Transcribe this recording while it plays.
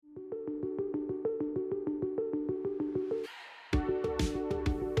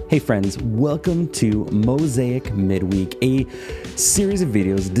Hey friends, welcome to Mosaic Midweek, a series of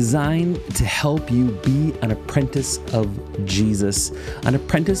videos designed to help you be an apprentice of Jesus. An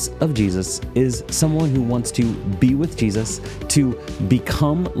apprentice of Jesus is someone who wants to be with Jesus, to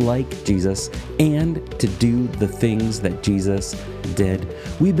become like Jesus, and to do the things that Jesus did.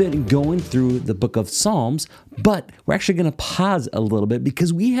 We've been going through the book of Psalms, but we're actually going to pause a little bit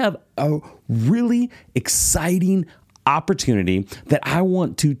because we have a really exciting opportunity that I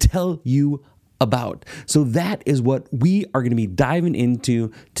want to tell you about. So that is what we are going to be diving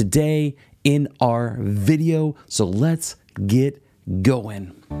into today in our video. So let's get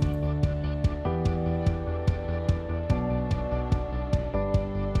going.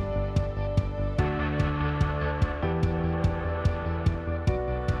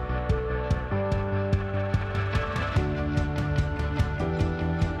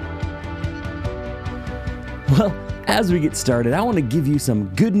 Well, as we get started, I want to give you some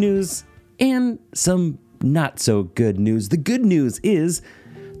good news and some not so good news. The good news is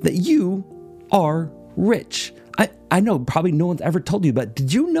that you are rich. I know probably no one's ever told you, but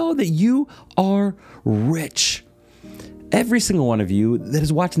did you know that you are rich? Every single one of you that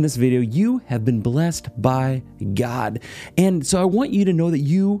is watching this video, you have been blessed by God. And so I want you to know that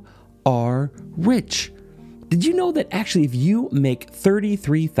you are rich. Did you know that actually if you make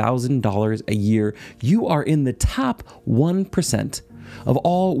 $33,000 a year, you are in the top 1% of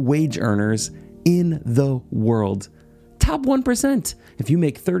all wage earners in the world? Top 1% if you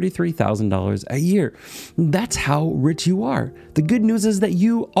make $33,000 a year. That's how rich you are. The good news is that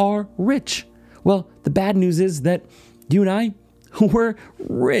you are rich. Well, the bad news is that you and I, we're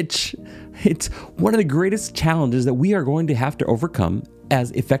rich. It's one of the greatest challenges that we are going to have to overcome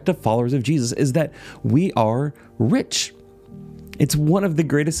as effective followers of Jesus is that we are rich. It's one of the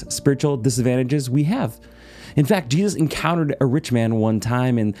greatest spiritual disadvantages we have. In fact, Jesus encountered a rich man one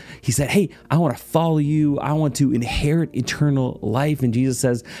time and he said, "Hey, I want to follow you. I want to inherit eternal life." And Jesus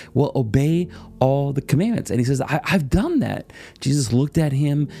says, "Well, obey all the commandments." And he says, I've done that. Jesus looked at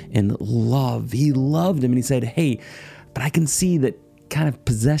him in love. He loved him and he said, "Hey, but I can see that kind of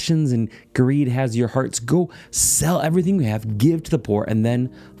possessions and greed has your hearts. Go sell everything you have, give to the poor, and then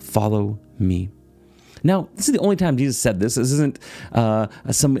follow me." Now, this is the only time Jesus said this. This isn't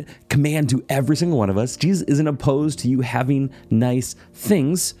some command to every single one of us. Jesus isn't opposed to you having nice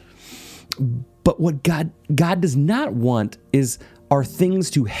things. But what God does not want is our things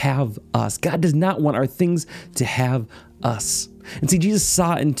to have us. God does not want our things to have us. And see, Jesus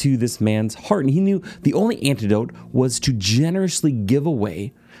saw into this man's heart, and he knew the only antidote was to generously give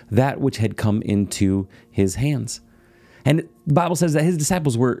away that which had come into his hands. And the Bible says that his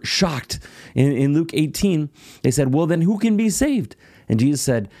disciples were shocked. In Luke 18, they said, "Well, then who can be saved?" And Jesus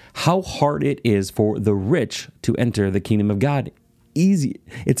said, "How hard it is for the rich to enter the kingdom of God. Easy.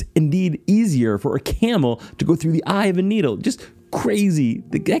 It's indeed easier for a camel to go through the eye of a needle." Just crazy.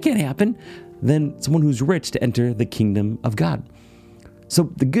 That can't happen. Than someone who's rich to enter the kingdom of God.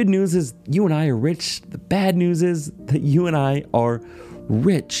 So the good news is you and I are rich. The bad news is that you and I are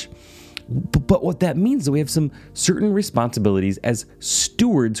rich. But what that means is that we have some certain responsibilities as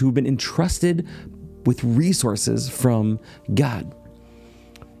stewards who've been entrusted with resources from God.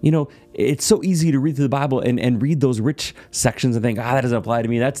 You know, it's so easy to read through the Bible and read those rich sections and think, that doesn't apply to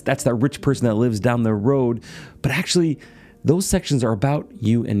me. That's that rich person that lives down the road. But actually, those sections are about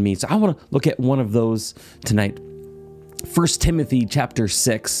you and me. So I want to look at one of those tonight. 1 Timothy chapter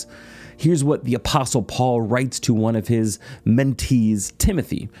 6. Here's what the Apostle Paul writes to one of his mentees,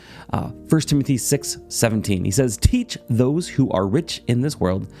 Timothy. 1 Timothy 6:17. He says, "Teach those who are rich in this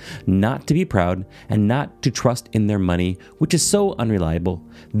world not to be proud and not to trust in their money, which is so unreliable.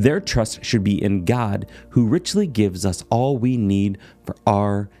 Their trust should be in God, who richly gives us all we need for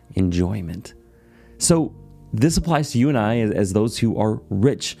our enjoyment." So this applies to you and I as those who are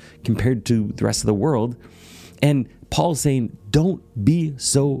rich compared to the rest of the world. And Paul is saying, don't be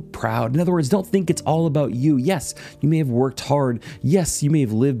so proud. In other words, don't think it's all about you. Yes, you may have worked hard. Yes, you may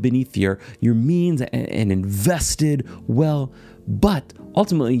have lived beneath your means and invested well. But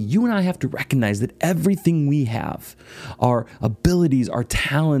ultimately, you and I have to recognize that everything we have, our abilities, our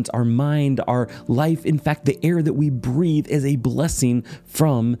talents, our mind, our life, in fact, the air that we breathe is a blessing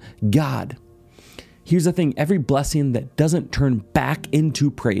from God. Here's the thing, every blessing that doesn't turn back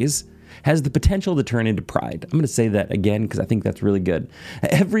into praise has the potential to turn into pride. I'm going to say that again because I think that's really good.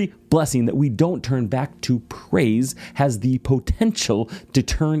 Every blessing that we don't turn back to praise has the potential to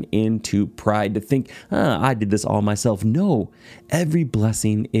turn into pride, to think, I did this all myself. No, every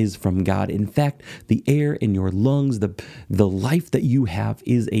blessing is from God. In fact, the air in your lungs, the life that you have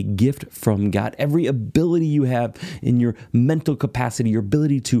is a gift from God. Every ability you have in your mental capacity, your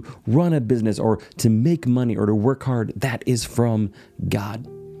ability to run a business or to make money or to work hard, that is from God.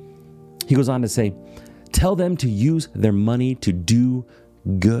 He goes on to say, tell them to use their money to do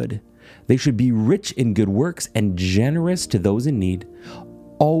good. They should be rich in good works and generous to those in need,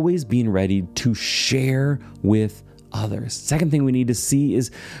 always being ready to share with others. Second thing we need to see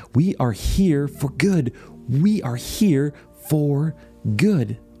is we are here for good. We are here for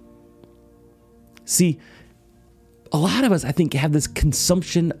good. See, a lot of us, I think, have this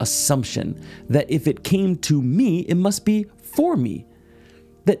consumption assumption that if it came to me, it must be for me.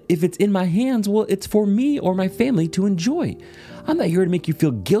 That if it's in my hands, well, it's for me or my family to enjoy. I'm not here to make you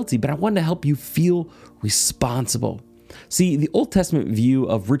feel guilty, but I want to help you feel responsible. See, the Old Testament view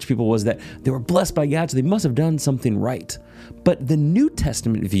of rich people was that they were blessed by God, so they must have done something right. But the New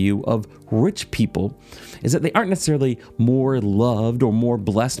Testament view of rich people is that they aren't necessarily more loved or more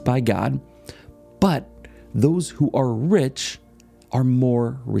blessed by God, but those who are rich are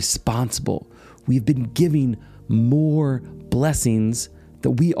more responsible. We've been giving more blessings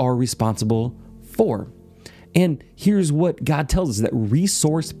that we are responsible for. And here's what God tells us, that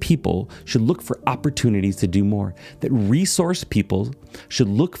resource people should look for opportunities to do more. That resource people should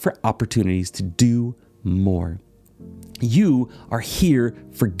look for opportunities to do more. You are here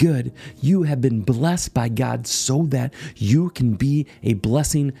for good. You have been blessed by God so that you can be a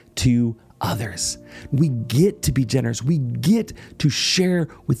blessing to others. We get to be generous. We get to share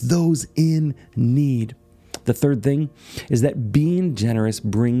with those in need. The third thing is that being generous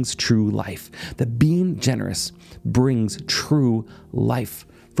brings true life. That being generous brings true life.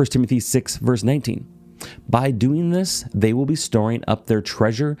 1 Timothy 6, verse 19. By doing this, they will be storing up their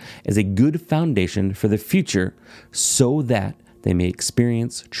treasure as a good foundation for the future so that they may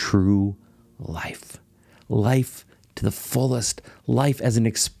experience true life. Life to the fullest. Life as an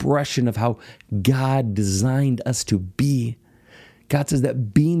expression of how God designed us to be. God says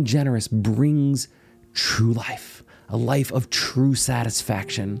that being generous brings true life, a life of true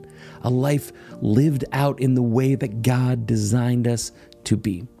satisfaction, a life lived out in the way that God designed us to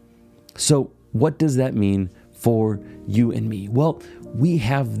be. So what does that mean for you and me? Well, we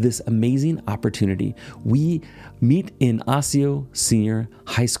have this amazing opportunity. We meet in Osseo Senior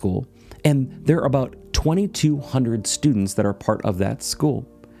High School, and there are about 2,200 students that are part of that school.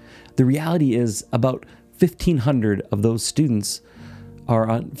 The reality is about 1,500 of those students are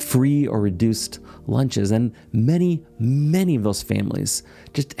on free or reduced lunches, and many of those families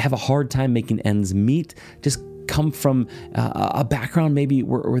just have a hard time making ends meet, just come from a background maybe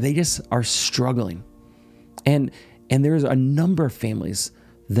where they just are struggling. And there's a number of families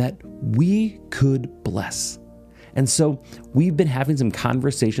that we could bless. And so we've been having some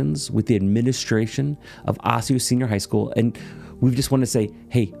conversations with the administration of Osseo Senior High School, and we just want to say,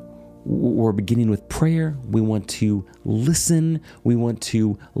 hey, we're beginning with prayer. We want to listen. We want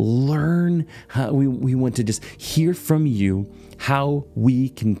to learn. We want to just hear from you how we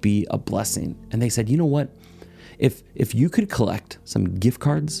can be a blessing. And they said, you know what? If you could collect some gift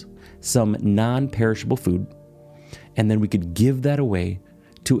cards, some non-perishable food, and then we could give that away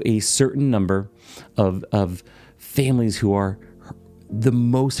to a certain number of families who are the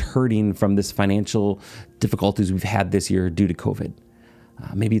most hurting from this financial difficulties we've had this year due to COVID.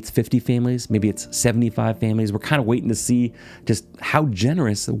 Maybe it's 50 families, maybe it's 75 families. We're kind of waiting to see just how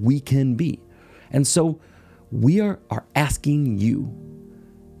generous we can be. And so we are asking you,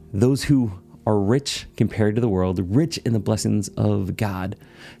 those who are rich compared to the world, rich in the blessings of God,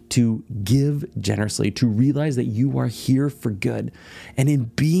 to give generously, to realize that you are here for good. And in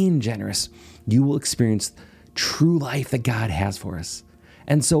being generous, you will experience true life that God has for us.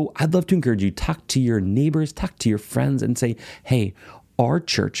 And so I'd love to encourage you, talk to your neighbors, talk to your friends and say, hey, our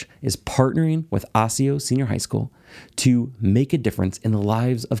church is partnering with Osseo Senior High School to make a difference in the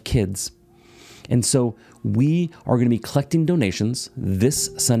lives of kids. And so we are going to be collecting donations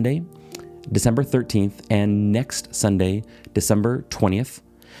this Sunday, December 13th, and next Sunday, December 20th.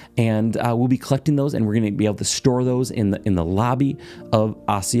 And we'll be collecting those, and we're going to be able to store those in the lobby of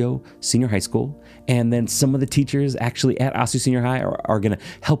Osseo Senior High School. And then some of the teachers actually at Osseo Senior High are going to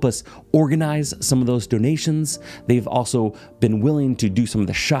help us organize some of those donations. They've also been willing to do some of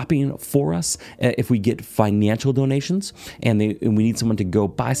the shopping for us if we get financial donations, and we need someone to go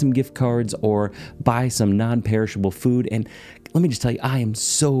buy some gift cards or buy some non-perishable food. And let me just tell you, I am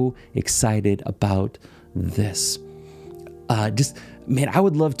so excited about this. Man, I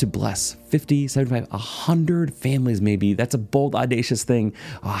would love to bless 50, 75, 100 families maybe. That's a bold, audacious thing.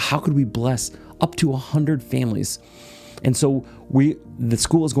 How could we bless up to 100 families? And so the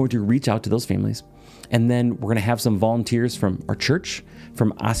school is going to reach out to those families. And then we're going to have some volunteers from our church,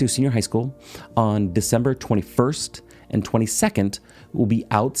 from Osseo Senior High School, on December 21st and 22nd. We'll be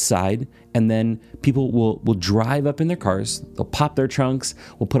outside, and then people will drive up in their cars. They'll pop their trunks.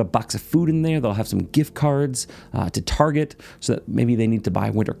 We'll put a box of food in there. They'll have some gift cards to Target, so that maybe they need to buy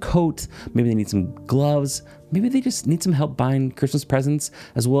a winter coat. Maybe they need some gloves. Maybe they just need some help buying Christmas presents,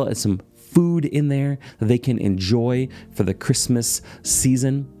 as well as some food in there that they can enjoy for the Christmas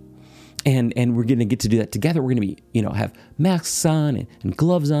season. And we're going to get to do that together. We're going to be, have masks on and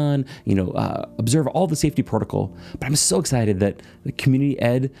gloves on, observe all the safety protocol. But I'm so excited that the community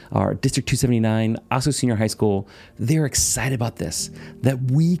ed, our District 279, Osseo Senior High School, they're excited about this,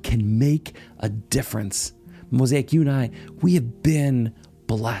 that we can make a difference. Mosaic, you and I, we have been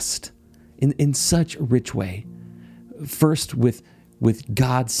blessed in such a rich way. First with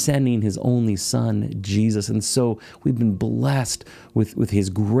God sending his only son, Jesus. And so we've been blessed with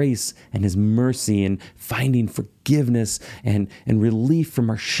his grace and his mercy, and finding forgiveness and relief from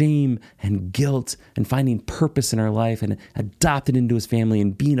our shame and guilt, and finding purpose in our life, and adopted into his family,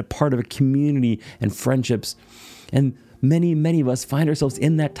 and being a part of a community and friendships. And many, many of us find ourselves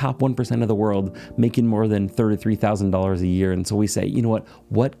in that top 1% of the world, making more than $33,000 a year. And so we say,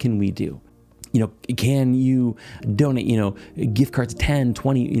 what can we do? Can you donate, gift cards, 10,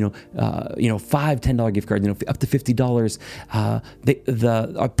 20, $5, $10 gift cards, up to $50.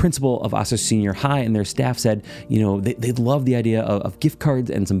 The principal of Osseo Senior High and their staff said, they love the idea of gift cards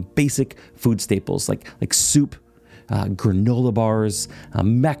and some basic food staples like soup, granola bars,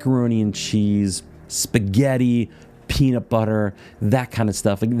 macaroni and cheese, spaghetti, peanut butter, that kind of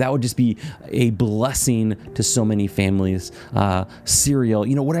stuff. That would just be a blessing to so many families. Cereal,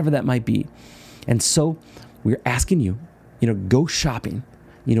 whatever that might be. And so we're asking you, go shopping,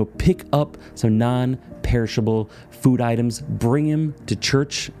 pick up some non-perishable food items, bring them to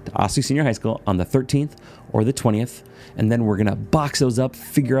church, to Osseo Senior High School on the 13th or the 20th. And then we're going to box those up,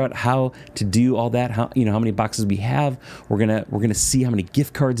 figure out how to do all that, how many boxes we have. We're going to see how many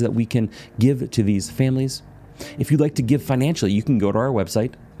gift cards that we can give to these families. If you'd like to give financially, you can go to our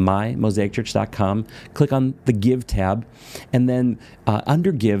website, mymosaicchurch.com, click on the Give tab, and then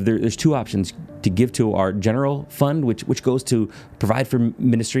under Give, there's two options to give to our general fund, which goes to provide for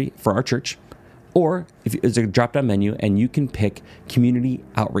ministry for our church, or if there's a drop-down menu, and you can pick community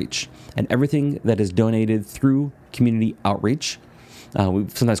outreach, and everything that is donated through community outreach, we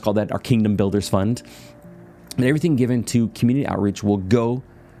sometimes call that our Kingdom Builders Fund, and everything given to community outreach will go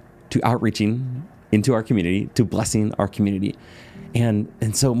to outreaching into our community, to blessing our community. And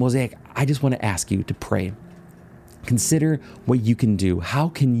so, Mosaic, I just want to ask you to pray. Consider what you can do. How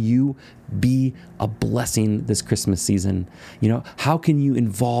can you be a blessing this Christmas season? How can you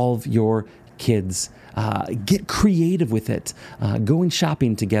involve your kids? Get creative with it. Going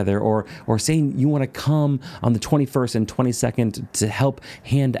shopping together, or saying you want to come on the 21st and 22nd to help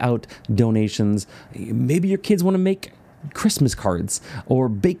hand out donations. Maybe your kids want to make Christmas cards or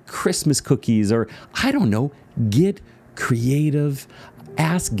bake Christmas cookies, or I don't know, get creative.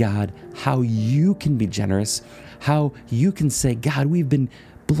 Ask God how you can be generous, how you can say, God, we've been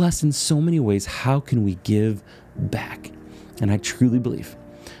blessed in so many ways. How can we give back? And I truly believe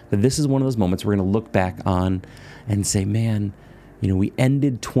that this is one of those moments we're going to look back on and say, man, we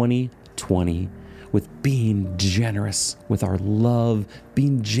ended 2020 with being generous with our love,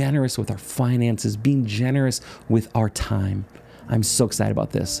 being generous with our finances, being generous with our time. I'm so excited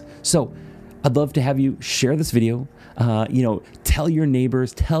about this. So I'd love to have you share this video. Tell your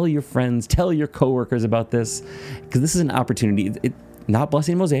neighbors, tell your friends, tell your coworkers about this, because this is an opportunity, not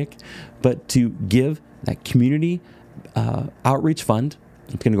Blessing Mosaic, but to give that community outreach fund.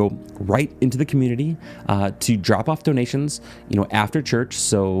 It's going to go right into the community to drop off donations, after church.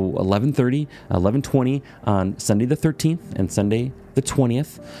 So 11:30, 11:20 on Sunday the 13th and Sunday the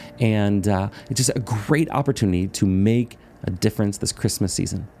 20th. And it's just a great opportunity to make a difference this Christmas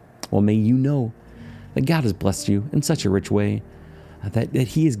season. Well, may you know that God has blessed you in such a rich way, that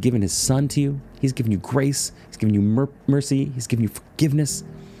he has given his son to you. He's given you grace. He's given you mercy. He's given you forgiveness,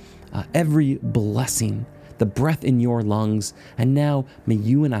 every blessing, the breath in your lungs. And now may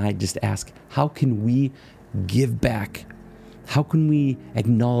you and I just ask, how can we give back? How can we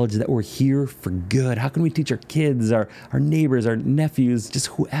acknowledge that we're here for good? How can we teach our kids, our neighbors, our nephews, just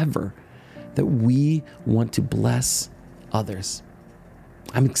whoever, that we want to bless others?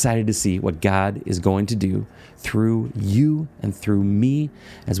 I'm excited to see what God is going to do through you and through me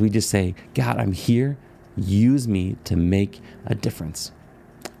as we just say, God, I'm here. Use me to make a difference.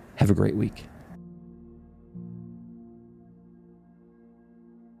 Have a great week.